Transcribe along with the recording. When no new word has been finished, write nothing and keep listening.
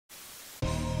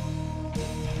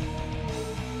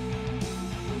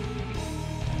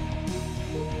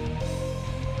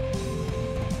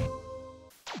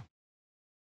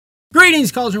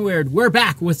Greetings, Cauldron Weird. We're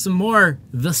back with some more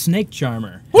The Snake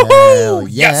Charmer. Woohoo!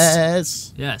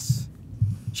 Yes. Yes.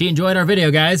 She enjoyed our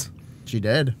video, guys. She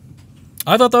did.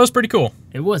 I thought that was pretty cool.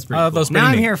 It was pretty cool. Now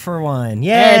I'm here for one.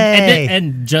 Yay!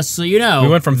 And just so you know, We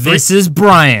went from this is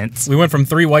Bryant. We went from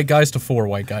 3 white guys to 4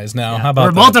 white guys now. How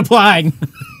about We're multiplying.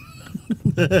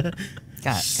 God,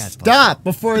 Stop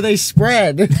before they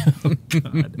spread.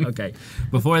 God. Okay.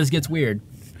 Before this gets weird.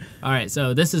 All right.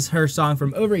 So this is her song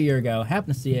from over a year ago.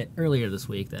 Happened to see it earlier this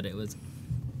week that it was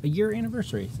a year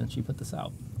anniversary since she put this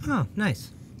out. Oh,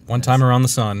 nice. One time around the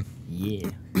sun. Yeah.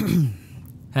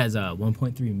 Has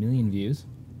 1.3 million views.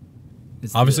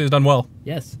 Obviously, it's done well.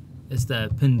 Yes. It's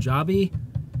the Punjabi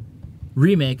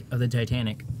remake of the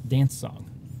Titanic dance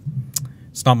song.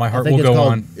 It's Not My Heart I think Will it's Go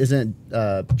called, On. Isn't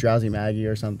it Drowsy Maggie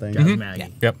or something? Drowsy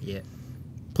Maggie. Yep. Yeah.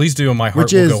 Please do My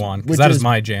Heart Will Go On, because that is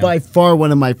my jam. By far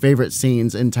one of my favorite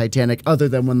scenes in Titanic, other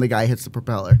than when the guy hits the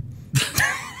propeller.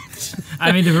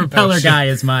 I mean, the propeller guy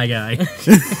is my guy.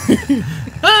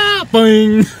 Ah,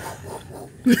 boing.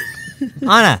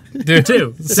 Anna. Dude.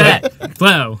 2, set,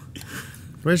 flow.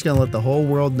 We're just gonna let the whole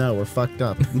world know we're fucked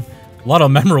up. A lot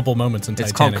of memorable moments in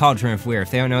It's Titanic. called Cauldron of Weird.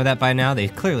 If they don't know that by now, they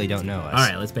clearly don't know us. All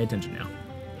right, let's pay attention now.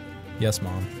 Yes,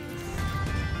 Mom.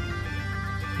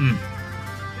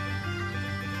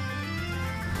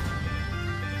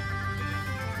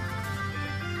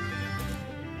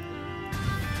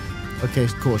 Okay,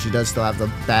 cool. She does still have the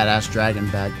badass dragon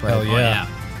bagpipe. Hell Oh, yeah.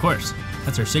 yeah. Of course.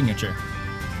 That's her signature.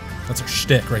 That's her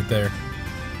shtick right there.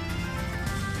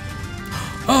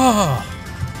 Oh!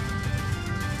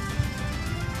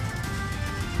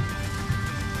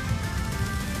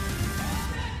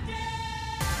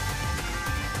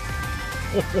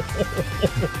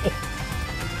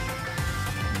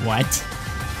 What?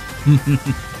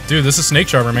 Dude, this is Snake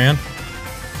Charmer, man.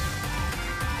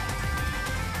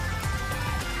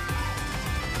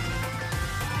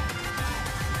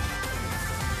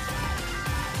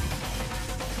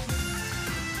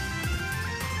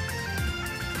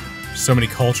 So many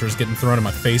cultures getting thrown in my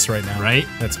face right now. Right?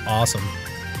 That's awesome.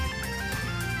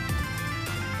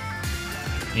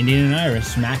 Indian and Irish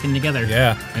smacking together.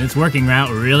 Yeah. And it's working out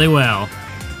really well.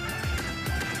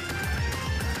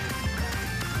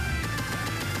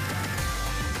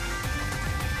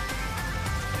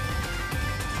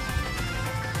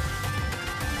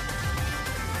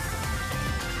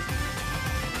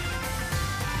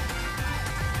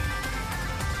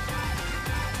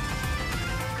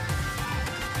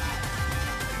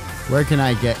 Where can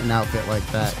I get an outfit like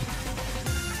that?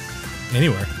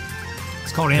 Anywhere.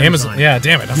 It's called Amazon. Yeah,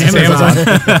 damn it. I was gonna say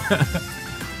Amazon.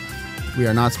 We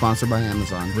are not sponsored by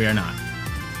Amazon. We are not.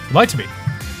 I'd like to be.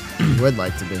 Would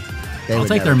like to be. They I'll would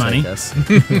take never their money. us.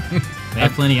 They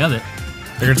have plenty of it.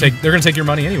 They're gonna take your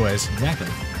money anyways. Exactly.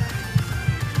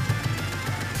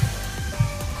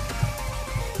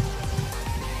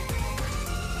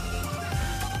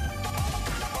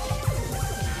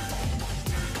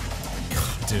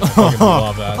 Dude, I fucking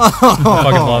love that. I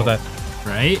fucking love that.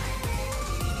 Right?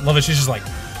 Love it. She's just like,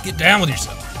 get down with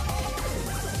yourself.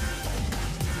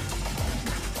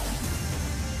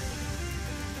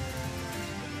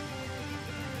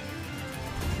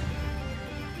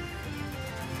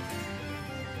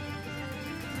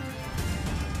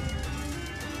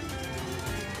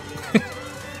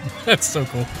 That's so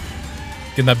cool.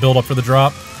 Getting that build up for the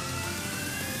drop.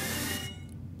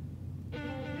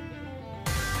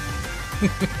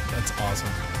 That's awesome.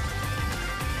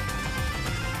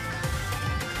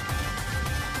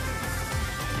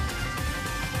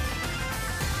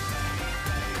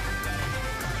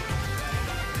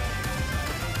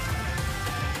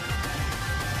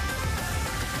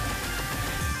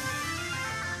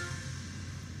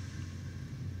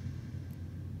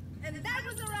 And that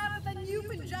was a wrap of the new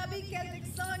Punjabi Celtic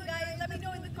song, guys. Let me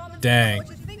know in the comments Dang. what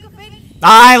you think of it.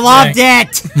 I loved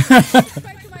it!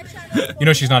 Subscribe to my channel. You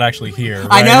know she's not actually here.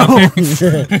 I right?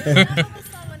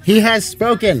 know! He has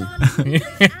spoken.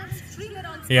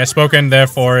 He has spoken,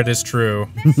 therefore it is true.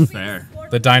 Fair.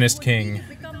 The Dynast King.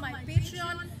 Become my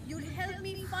Patreon. You'll help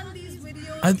me fund these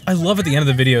videos. I love at the end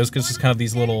of the videos because it's kind of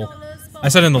these little. I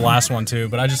said it in the last one too,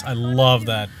 but I love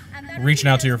that reaching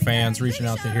out to your fans, reaching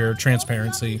out to your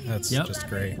transparency. That's just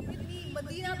great.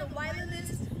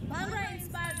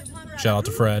 Shout out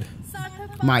to Fred.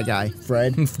 My guy,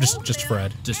 Fred. just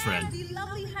Fred. Just Fred.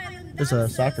 There's a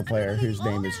soccer player whose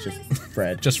name is just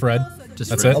Fred. Just Fred. Just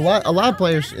That's Fred. it. A lot of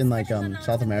players in like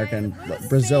South America and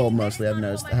Brazil mostly I've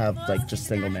noticed have like just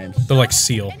single names. They're like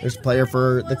Seal. There's a player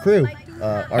for the crew,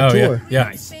 Oh Artur. yeah.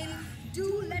 Nice.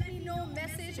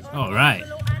 All right.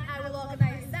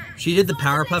 She did the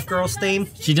Powerpuff Girls theme.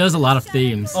 She does a lot of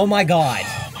themes. Oh my god.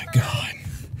 Oh my god.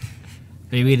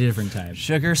 Maybe at a different time.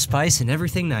 Sugar, spice, and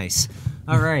everything nice.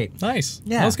 All right. Nice.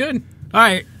 Yeah. That was good. All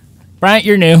right, Bryant,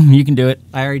 you're new. You can do it.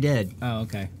 I already did. Oh,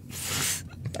 okay.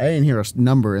 I didn't hear a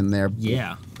number in there,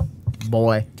 Yeah.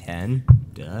 boy. 10.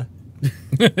 Duh.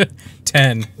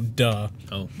 10. Duh.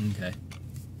 Oh, okay.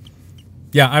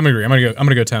 Yeah, I'm agree. I'm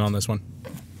gonna go 10 on this one.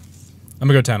 I'm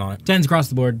gonna go 10 on it. 10's across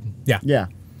the board. Yeah,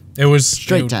 It was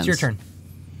straight it- 10. It's your turn.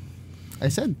 I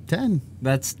said 10.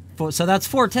 So that's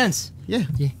 4 tenths. Yeah.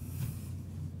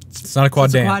 It's not a quad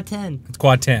It's a 10. quad 10. It's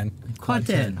quad 10. Quad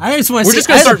 10. I just want to We're see. just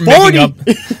gonna I- start making up.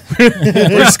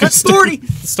 We're just gonna 40.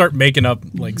 start making up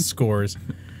like scores.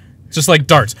 Just like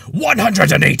darts,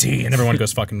 180, and everyone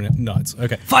goes fucking nuts.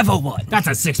 Okay. 501. That's a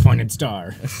 6-pointed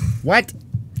star. What?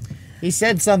 He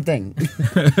said something.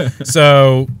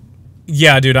 So,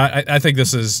 yeah, dude, I think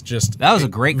this is just That was a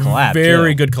great collab.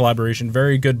 very too. good collaboration,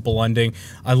 very good blending.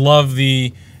 I love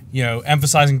the,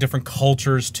 emphasizing different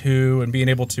cultures too, and being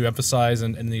able to emphasize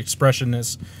and the expression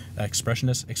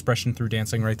through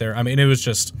dancing right there. I mean,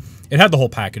 it had the whole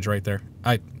package right there.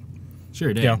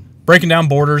 Sure did. Breaking down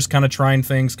borders, kind of trying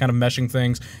things, kind of meshing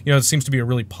things. It seems to be a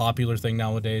really popular thing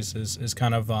nowadays is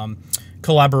kind of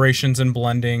collaborations and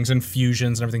blendings and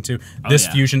fusions and everything too. This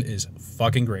yeah. fusion is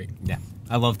fucking great. Yeah.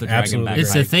 I love the dragon Absolutely. bagpipe.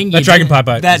 It's a thing. That dragon pipe.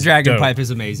 That is dragon dope. pipe is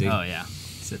amazing. Oh yeah.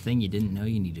 It's a thing you didn't know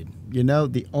you needed. You know,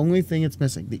 the only thing it's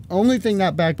missing, the only thing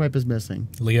that bagpipe is missing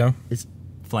Leo. is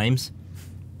Flames?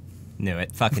 Knew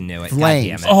it. Fucking knew it.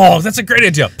 Flames. God damn it. Oh, that's a great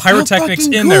idea. Pyrotechnics How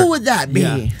fucking in cool there. would that be?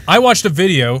 Yeah. I watched a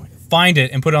video, find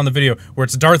it and put it on the video where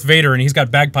it's Darth Vader and he's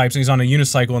got bagpipes and he's on a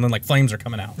unicycle and then like flames are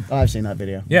coming out. Oh, I've seen that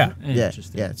video. Yeah. Yeah,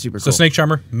 Interesting. yeah, it's super So cool. Snake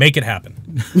Charmer, make it happen.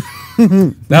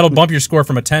 That'll bump your score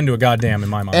from a 10 to a goddamn in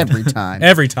my mind. Every time.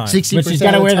 Every time. 60% But she's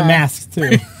got to of wear the time- mask too.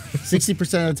 60% of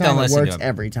the Don't time it listen to works him.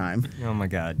 every time. Oh my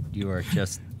god. You are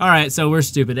just. All right, so we're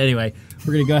stupid. Anyway,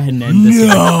 we're gonna go ahead and end this.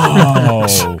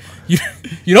 Oh.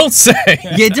 you don't say.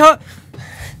 You don't.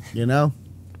 You know?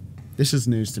 This is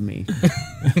news to me.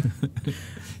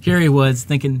 Here he was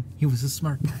thinking he was a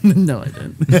smart guy. No, I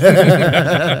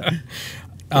didn't.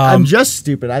 I'm just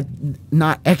stupid. I'm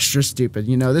not extra stupid.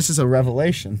 This is a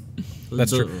revelation.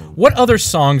 That's true. What other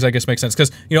songs, I guess, make sense?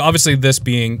 Because, obviously this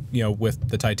being, with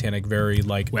the Titanic, very,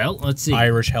 like, Well, let's see.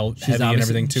 Irish heavy and obviously-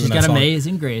 everything, too. She's in that got song.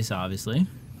 Amazing Grace, obviously.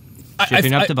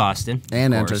 Shipping up to Boston.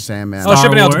 And of Enter course. Sandman. Oh,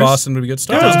 shipping out to Wars. Boston would be good.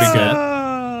 Star Wars would be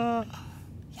good.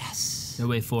 Yes. No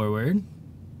Way Forward.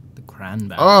 The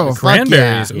Cranberries. Oh, fuck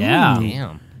Cranberries. yeah. yeah.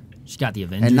 Damn. She's got the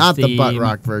Avengers And not the theme, butt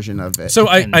rock version of it. So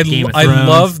I and Game of I Thrones.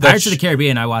 love that. Pirates of the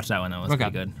Caribbean. I watched that one. That was Okay.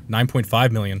 pretty good.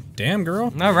 9.5 million. Damn,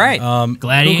 girl. All right.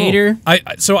 Gladiator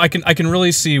So I can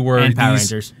really see where and Power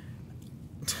these Rangers.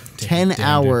 10 Damn, dude.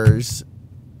 hours.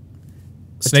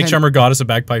 Snake 10 Charmer got us a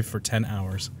bagpipe for 10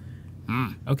 hours.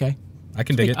 Okay. I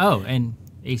can dig it. Oh, and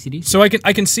ACDC. So I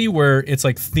can see where it's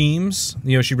like themes.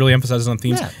 She really emphasizes on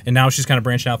themes, Yeah. and now she's kind of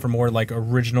branching out for more like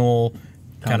original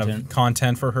kind of Content.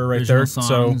 content for her right Original there.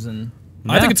 songs So and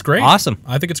I think it's great. Awesome.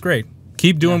 I think it's great.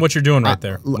 Keep doing what you're doing right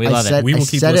there. We I love it. said, We will I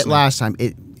keep said it listening. last time.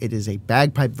 It is a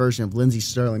bagpipe version of Lindsay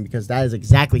Sterling because that is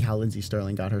exactly how Lindsay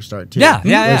Sterling got her start too. Yeah,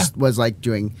 yeah, was like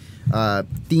doing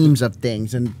themes of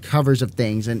things and covers of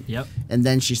things, and Yep. and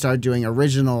then she started doing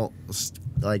original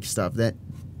like stuff. That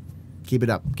keep it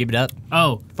up. Keep it up.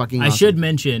 Oh, Fucking I awesome. should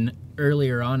mention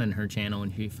earlier on in her channel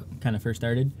when she kind of first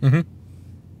started,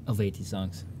 Elvati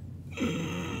songs.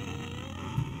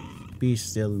 Be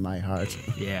still in my heart.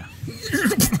 Yeah.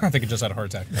 I think it just had a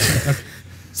heart attack.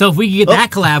 So if we could get that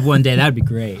collab one day, that'd be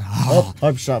great. Oh,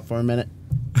 I've stopped for a minute.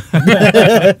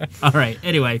 All right.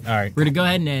 Anyway, All right. we're gonna go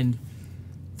ahead and end.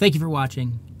 Thank you for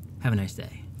watching. Have a nice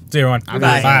day. See you everyone.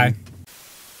 Bye. Bye.